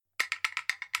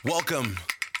Welcome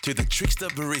to the Tricksta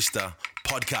Barista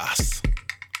podcast.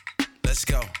 Let's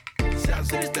go. South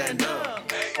City, stand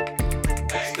up.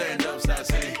 Stand up, South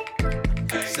City.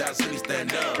 South City,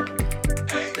 stand up.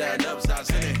 Stand up, South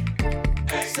City.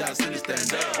 South City,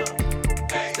 stand up.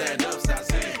 Stand up, South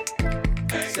City.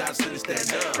 South City,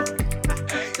 stand up.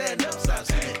 Stand up, South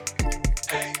City.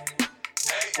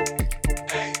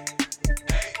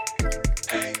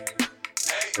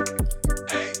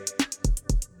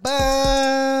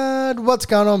 What's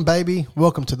going on, baby?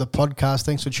 Welcome to the podcast.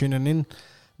 Thanks for tuning in.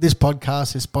 This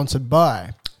podcast is sponsored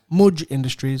by Mudge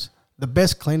Industries, the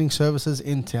best cleaning services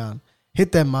in town.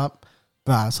 Hit them up.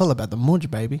 It's all about the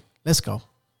Mudge, baby. Let's go.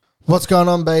 What's going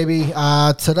on, baby?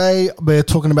 Today we're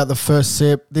talking about the first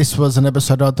sip. This was an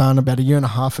episode I've done about a year and a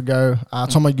half ago.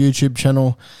 It's on my YouTube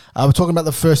channel. We're talking about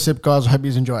the first sip, guys. I hope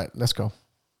you enjoy it. Let's go.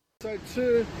 So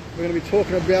two, we're going to be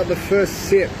talking about the first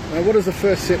sip. Now, what does the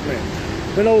first sip mean?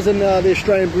 When I was in the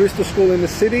Australian Barista School in the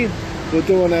city, we're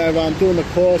doing the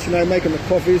course, making the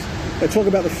coffees. They talk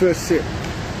about the first sip.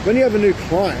 When you have a new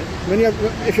client,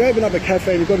 if you open up a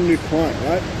cafe and you've got a new client,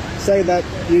 right? Say that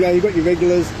you've got your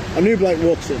regulars, a new bloke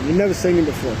walks in, you've never seen him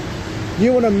before.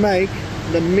 You want to make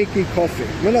the Mickey coffee.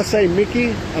 When I say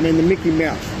Mickey, I mean the Mickey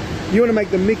Mouse. You want to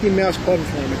make the Mickey Mouse coffee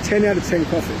for him, a 10 out of 10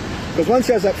 coffee. Because once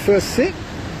he has that first sip,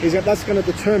 that's going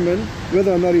to determine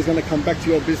whether or not he's going to come back to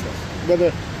your business.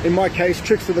 Whether, in my case,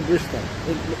 Tricksta the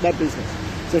Barista, that business.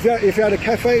 So if you're at a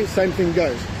cafe, same thing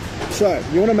goes. So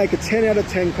you want to make a 10 out of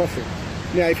 10 coffee.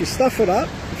 Now, if you stuff it up,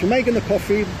 if you're making the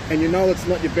coffee and you know it's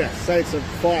not your best, say it's a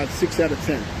 5, 6 out of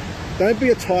 10, don't be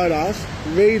a tired ass,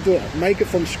 redo it, make it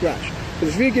from scratch.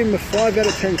 Because if you give him a 5 out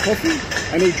of 10 coffee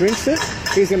and he drinks it,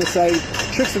 he's going to say,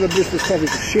 Tricksta the Barista's coffee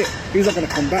is shit. He's not going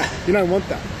to come back. You don't want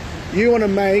that. You want to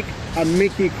make a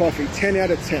Mickey coffee, 10 out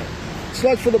of 10. It's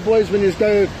like for the boys when you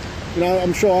go,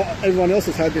 I'm sure everyone else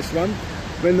has had this one.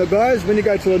 When you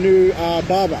go to a new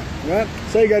barber, right?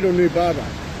 Say you go to a new barber,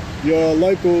 your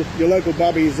local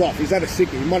barber is off. He's had a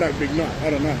sickie. He might have a big night. I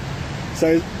don't know.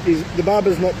 So the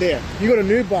barber's not there. You got a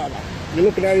new barber. You're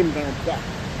looking at him going, fuck.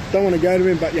 Don't want to go to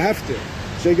him, but you have to.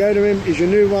 So you go to him. He's your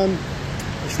new one.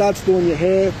 He starts doing your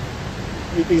hair.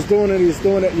 He's doing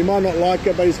it. You might not like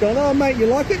it, but he's going, oh, mate, you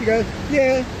like it? You go,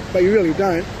 yeah, but you really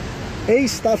don't. He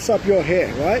stuffs up your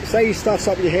hair, right? Say he stuffs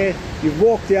up your hair, you've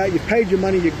walked out, you've paid your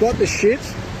money, you've got the shit.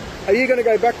 Are you going to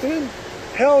go back to him?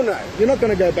 Hell no, you're not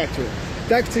going to go back to him.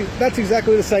 That's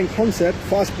exactly the same concept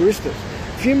for us baristas.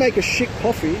 If you make a shit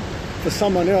coffee for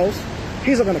someone else,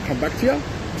 he's not going to come back to you.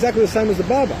 Exactly the same as the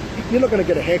barber. You're not going to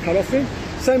get a haircut off him.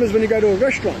 Same as when you go to a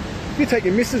restaurant. If you take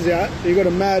your missus out, you got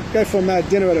go for a mad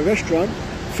dinner at a restaurant,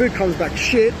 food comes back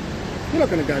shit, you're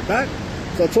not going to go back.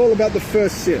 So it's all about the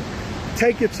first sip.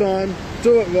 Take your time,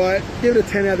 do it right, give it a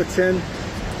 10 out of 10.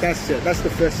 That's it. That's the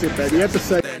first sip, baby.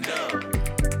 Episode. Stand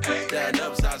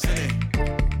up, South City.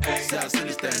 South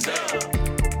City, stand up.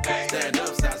 Stand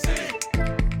up, South City.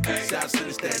 South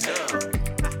City, stand up.